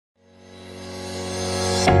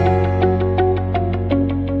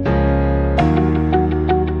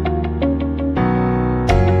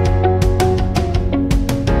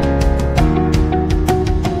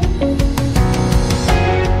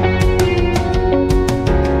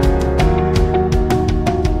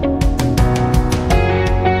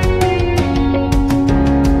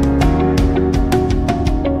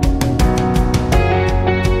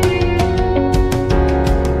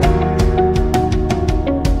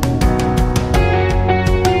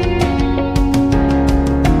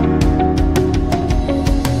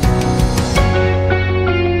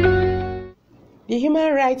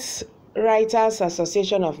Writers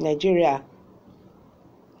Association of Nigeria,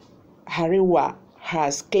 Huriwa,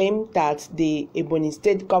 has claimed that the Ebonyi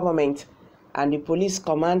state government and the police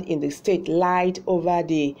command in the state lied over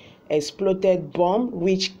the exploded bomb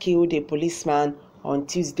which killed a policeman on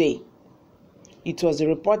Tuesday. It was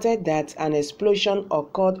reported that an explosion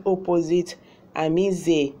occurred opposite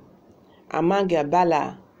Amize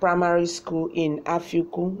Amagabala Primary School in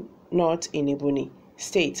Afikun North in Ebonyi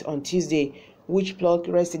State on Tuesday, which plunged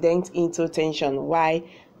residents into tension while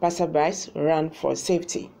passersby ran for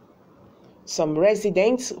safety. Some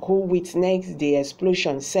residents who witnessed the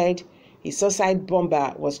explosion said a suicide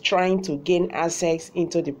bomber was trying to gain access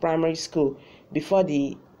into the primary school before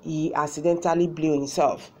he accidentally blew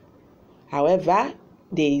himself. However,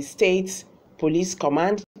 the state's police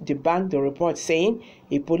command debunked the report, saying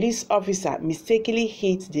a police officer mistakenly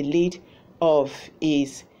hit the lid of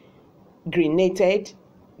his grenade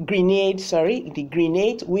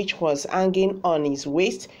which was hanging on his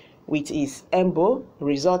waist with his elbow,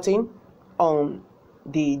 resulting on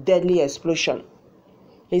the deadly explosion.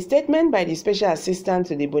 A statement by the Special Assistant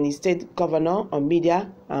to the Ebonyi State Governor on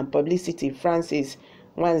Media and Publicity, Francis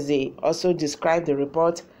Nwanze, also described the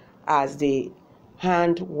report as the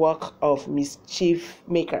handwork of mischief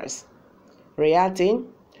makers. Reacting,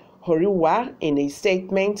 Huriwa, in a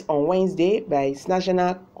statement on Wednesday by its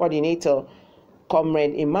national coordinator,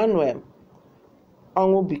 Comrade Emmanuel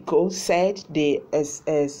Onwubiko, said the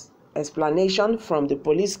explanation from the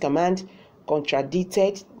police command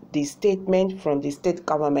contradicted the statement from the state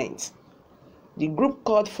government. The group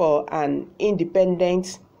called for an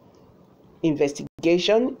independent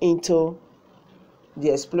investigation into the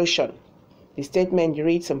explosion. The statement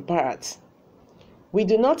reads in part, "We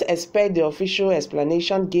do not expect the official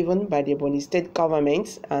explanation given by the Ebonyi state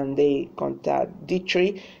government and the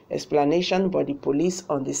contradictory explanation by the police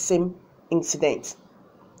on the same incident.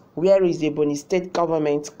 Where is the Ebonyi state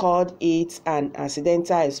government called it an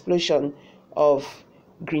accidental explosion of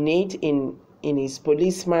grenade in his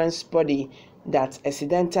policeman's body that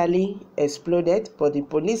accidentally exploded, but the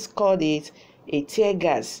police called it a tear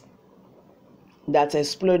gas that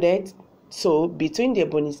exploded. So between the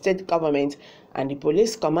Ebonyi state government and the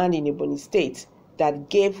police command in Ebonyi state that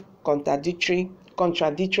gave contradictory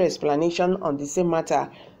explanation on the same matter,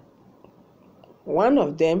 one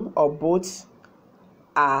of them or both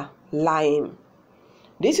are lying.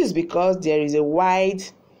 This is because there is a wide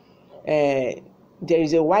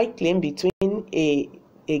claim between a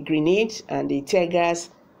grenade and a tear gas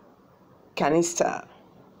canister.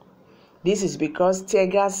 This is because tear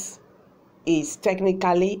gas is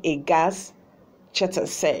technically a gas," Cheta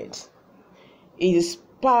said. It is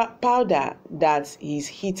powder that is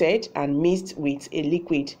heated and mixed with a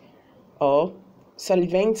liquid or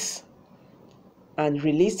solvents and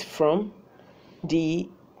released from the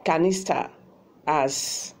canister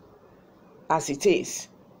as it is.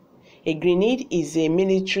 A grenade is a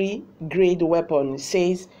military-grade weapon,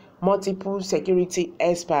 says multiple security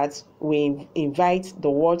experts. We invite the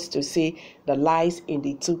world to see the lies in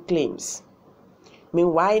the two claims.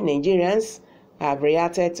 Meanwhile, Nigerians have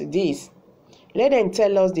reacted to this. Let them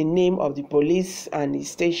tell us the name of the police and the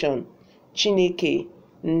station. Chineke.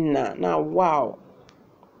 Now, wow.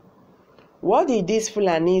 What did this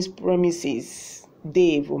Fulani's promises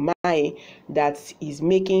Dave Umahi that is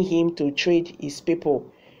making him to trade his people?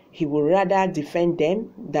 He would rather defend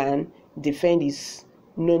them than defend his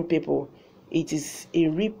known people. It is a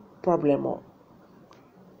real problem.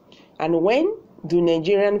 And when the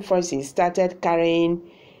Nigerian forces started carrying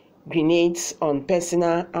grenades on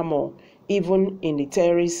personal armor, even in the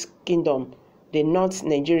terrorist kingdom, the North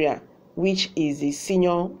Nigeria, which is the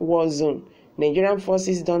senior war zone, Nigerian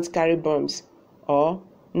forces don't carry bombs, or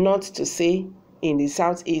not to say in the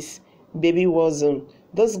southeast, baby war zone.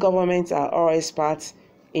 Those governments are all experts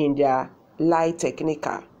in their lie technique,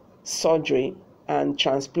 surgery, and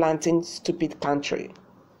transplanting stupid country.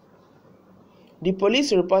 The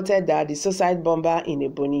police reported that the suicide bomber in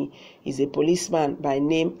Ebonyi is a policeman by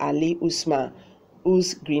name Ali Usman,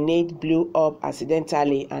 whose grenade blew up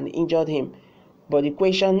accidentally and injured him. But the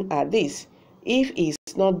question are this: if he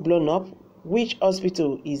is not blown up, which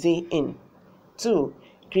hospital is he in? 2.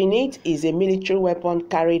 Grenade is a military weapon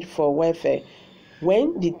carried for warfare.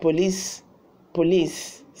 When did police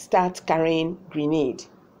start carrying grenade?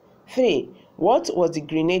 3. What was the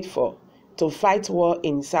grenade for? To fight war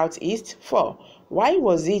in Southeast? 4. Why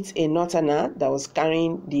was it a northerner that was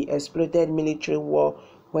carrying the exploded military war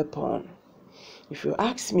weapon? If you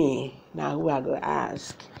ask me, now who I go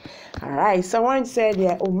ask? Alright, someone said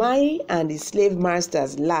that Umahi and the slave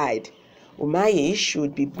masters lied. Umahi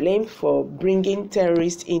should be blamed for bringing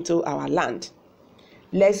terrorists into our land.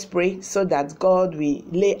 Let's pray so that God will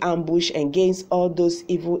lay ambush against all those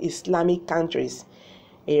evil Islamic countries,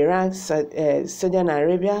 Iran, Saudi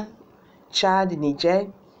Arabia, Chad, Niger,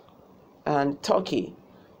 and Turkey,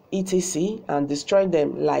 etc., and destroy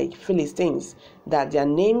them like Philistines, that their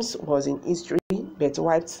names was in history but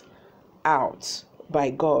wiped out by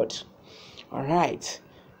God. All right.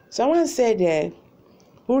 Someone said,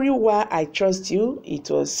 Huriwa, I trust you. It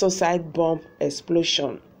was suicide bomb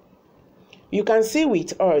explosion. You can see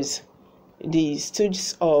with us, the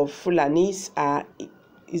stooges of Fulanis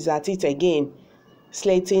is at it again,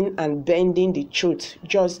 slating and bending the truth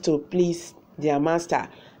just to please their master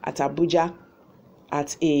at Abuja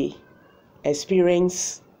at the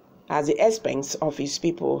expense of his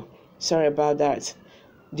people. Sorry about that.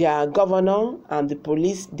 Their governor and the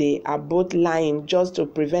police, they are both lying just to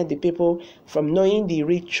prevent the people from knowing the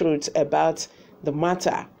real truth about the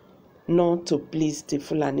matter, not to please the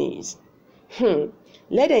Fulanis.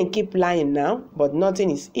 Let them keep lying now, but nothing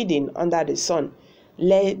is hidden under the sun.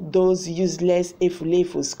 Let those useless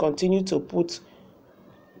efulefus continue to put.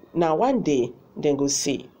 Now one day, then go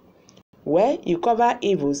see. Where you cover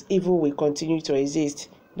evils, evil will continue to exist.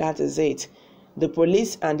 That is it. The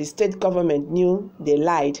police and the state government knew they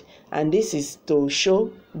lied, and this is to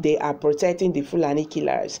show they are protecting the Fulani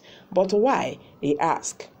killers. But why? They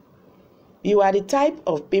ask. You are the type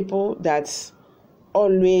of people that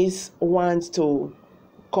always want to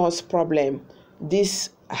cause problem.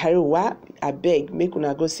 This Huriwa, I beg, make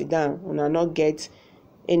una go sit down. Una not get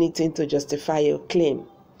anything to justify your claim.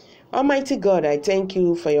 Almighty God, I thank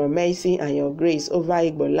you for your mercy and your grace over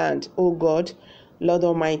Igbo land. O God, Lord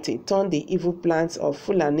Almighty, turn the evil plans of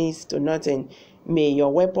Fulanis to nothing. May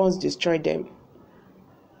your weapons destroy them.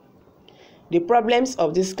 The problems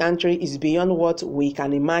of this country is beyond what we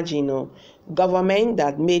can imagine. Government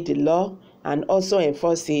that made the law and also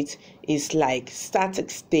enforce it is like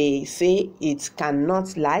statics. They say it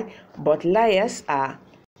cannot lie, but liars are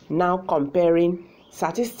now comparing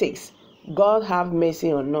statistics. God have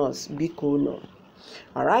mercy on us. Be cool now.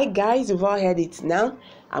 Alright guys, you've all heard it now.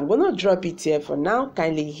 I'm gonna drop it here for now.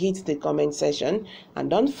 Kindly hit the comment section and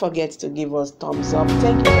don't forget to give us thumbs up.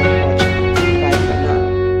 Thank you very much.